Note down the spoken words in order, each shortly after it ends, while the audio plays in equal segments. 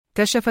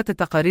كشفت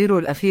التقارير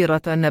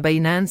الأخيرة أن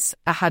باينانس،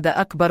 أحد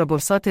أكبر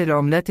بورصات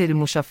العملات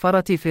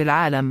المشفرة في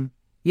العالم،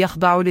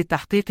 يخضع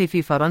للتحقيق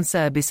في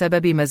فرنسا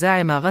بسبب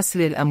مزاعم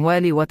غسل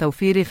الأموال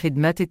وتوفير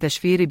خدمات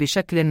التشفير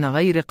بشكل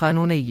غير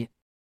قانوني.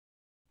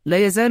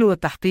 لا يزال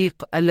التحقيق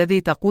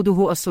الذي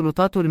تقوده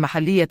السلطات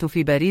المحلية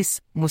في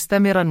باريس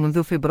مستمرا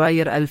منذ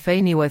فبراير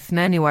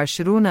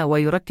 2022،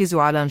 ويركز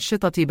على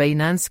أنشطة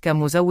باينانس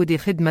كمزود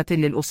خدمة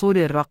للأصول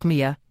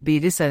الرقمية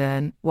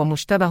بلسان،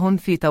 ومشتبه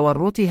في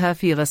تورطها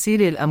في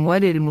غسيل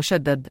الأموال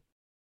المشدد.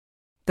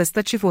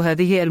 تستكشف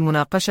هذه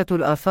المناقشة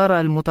الآثار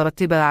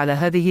المترتبة على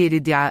هذه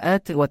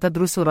الادعاءات،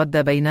 وتدرس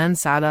رد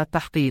باينانس على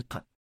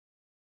التحقيق.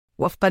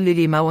 وفقا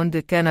لليماوند،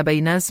 كان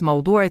باينانس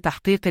موضوع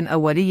تحقيق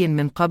أولي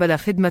من قبل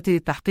خدمة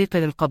التحقيق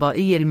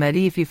القضائي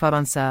المالي في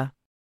فرنسا.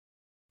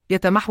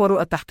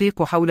 يتمحور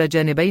التحقيق حول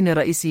جانبين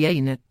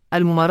رئيسيين: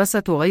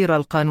 الممارسة غير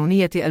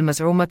القانونية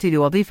المزعومة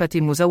لوظيفة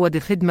مزود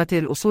خدمة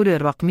الأصول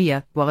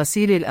الرقمية،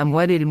 وغسيل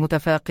الأموال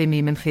المتفاقم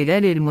من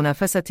خلال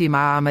المنافسة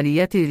مع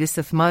عمليات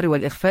الاستثمار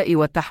والإخفاء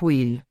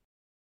والتحويل.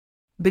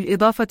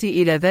 بالإضافة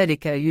إلى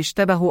ذلك،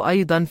 يشتبه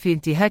أيضا في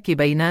انتهاك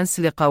باينانس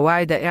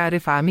لقواعد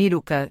اعرف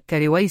عميلك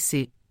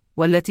كرويسي،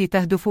 والتي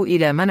تهدف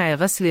إلى منع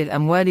غسل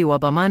الأموال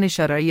وضمان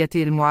شرعية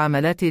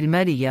المعاملات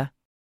المالية.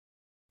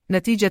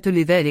 نتيجة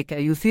لذلك،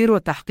 يثير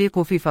التحقيق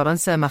في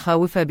فرنسا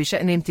مخاوف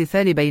بشأن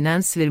امتثال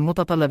باينانس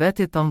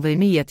للمتطلبات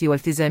التنظيمية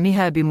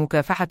والتزامها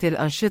بمكافحة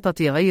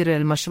الأنشطة غير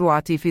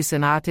المشروعة في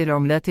صناعة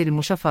العملات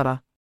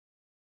المشفرة.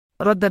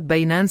 ردت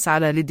باينانس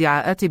على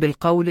الادعاءات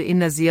بالقول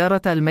إن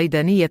الزيارة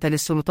الميدانية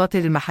للسلطات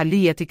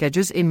المحلية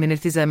كجزء من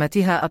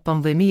التزاماتها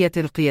التنظيمية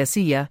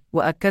القياسية،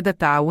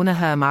 وأكدت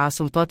تعاونها مع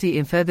سلطات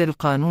إنفاذ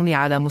القانون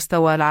على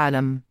مستوى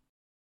العالم.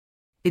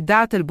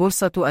 ادعت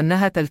البورصة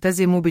أنها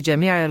تلتزم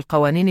بجميع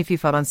القوانين في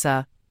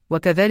فرنسا،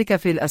 وكذلك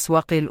في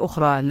الأسواق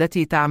الأخرى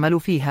التي تعمل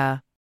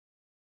فيها.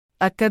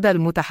 أكد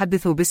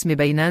المتحدث باسم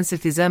باينانس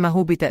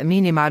التزامه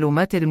بتأمين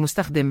معلومات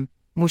المستخدم،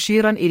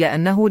 مشيرا إلى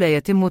أنه لا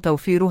يتم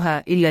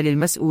توفيرها إلا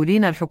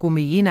للمسؤولين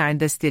الحكوميين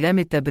عند استلام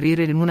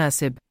التبرير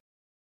المناسب.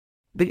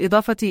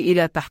 بالإضافة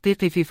إلى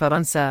التحقيق في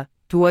فرنسا،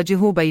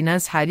 تواجه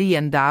باينانس حاليا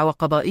دعاوى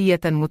قضائية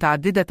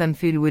متعددة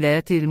في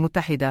الولايات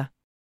المتحدة.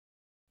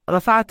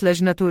 رفعت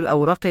لجنة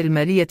الأوراق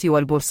المالية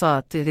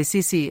والبورصات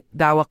 (SEC)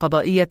 دعوى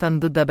قضائية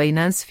ضد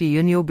باينانس في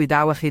يونيو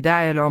بدعوى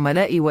خداع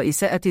العملاء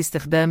وإساءة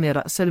استخدام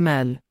رأس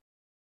المال.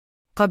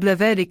 قبل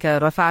ذلك،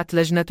 رفعت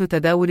لجنة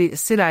تداول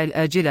السلع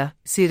الآجلة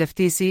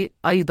 (CFTC)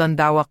 أيضا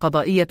دعوى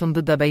قضائية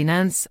ضد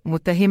باينانس،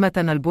 متهمة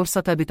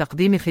البورصة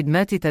بتقديم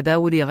خدمات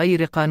تداول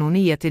غير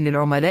قانونية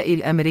للعملاء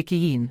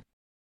الأمريكيين.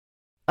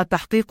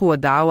 التحقيق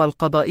والدعاوى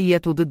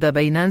القضائية ضد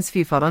باينانس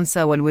في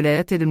فرنسا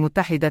والولايات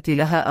المتحدة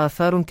لها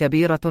آثار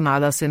كبيرة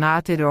على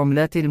صناعة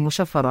العملات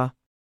المشفرة.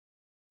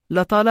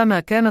 لطالما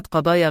كانت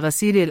قضايا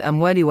غسيل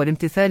الأموال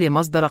والامتثال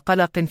مصدر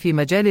قلق في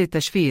مجال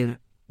التشفير،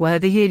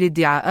 وهذه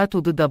الادعاءات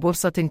ضد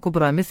بورصة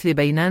كبرى مثل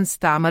باينانس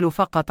تعمل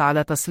فقط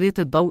على تسليط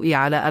الضوء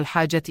على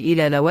الحاجة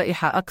إلى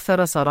لوائح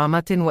أكثر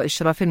صرامة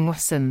وإشراف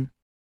محسن.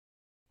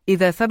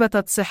 إذا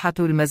ثبتت صحة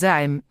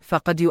المزاعم،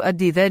 فقد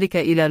يؤدي ذلك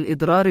إلى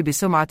الإضرار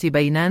بسمعة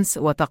باينانس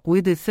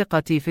وتقويض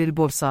الثقة في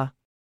البورصة.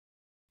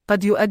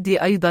 قد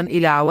يؤدي أيضا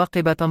إلى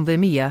عواقب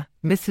تنظيمية،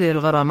 مثل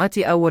الغرامات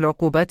أو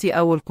العقوبات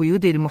أو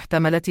القيود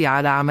المحتملة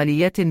على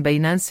عمليات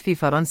باينانس في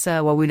فرنسا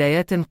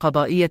وولايات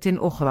قضائية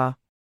أخرى.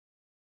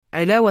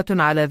 علاوة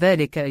على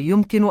ذلك،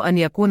 يمكن أن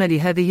يكون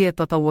لهذه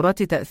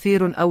التطورات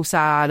تأثير أوسع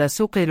على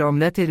سوق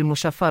العملات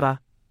المشفرة،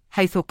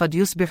 حيث قد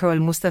يصبح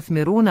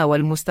المستثمرون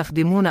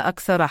والمستخدمون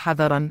أكثر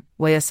حذراً،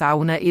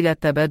 ويسعون إلى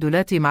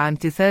التبادلات مع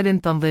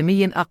امتثال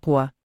تنظيمي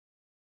أقوى.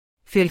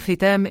 في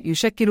الختام،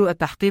 يشكل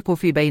التحقيق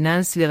في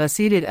باينانس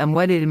لغسيل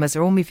الأموال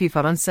المزعوم في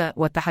فرنسا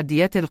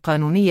والتحديات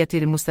القانونية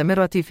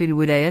المستمرة في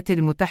الولايات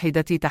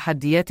المتحدة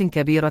تحديات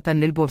كبيرة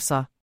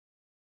للبورصة.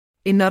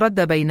 إن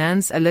رد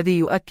باينانس الذي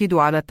يؤكد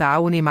على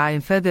التعاون مع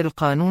إنفاذ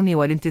القانون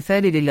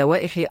والامتثال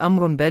للوائح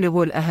أمر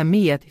بالغ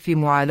الأهمية في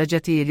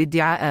معالجة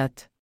الادعاءات.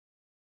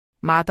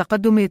 مع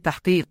تقدم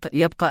التحقيق،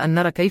 يبقى أن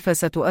نرى كيف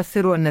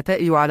ستؤثر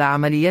النتائج على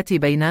عمليات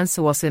باينانس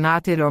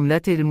وصناعة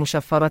العملات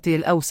المشفرة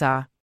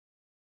الأوسع.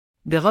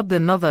 بغض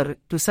النظر،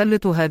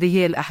 تسلط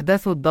هذه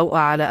الأحداث الضوء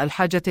على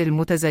الحاجة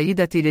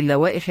المتزايدة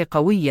للوائح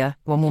قوية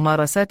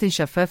وممارسات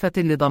شفافة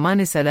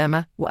لضمان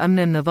سلامة وأمن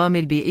النظام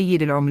البيئي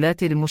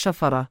للعملات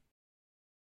المشفرة.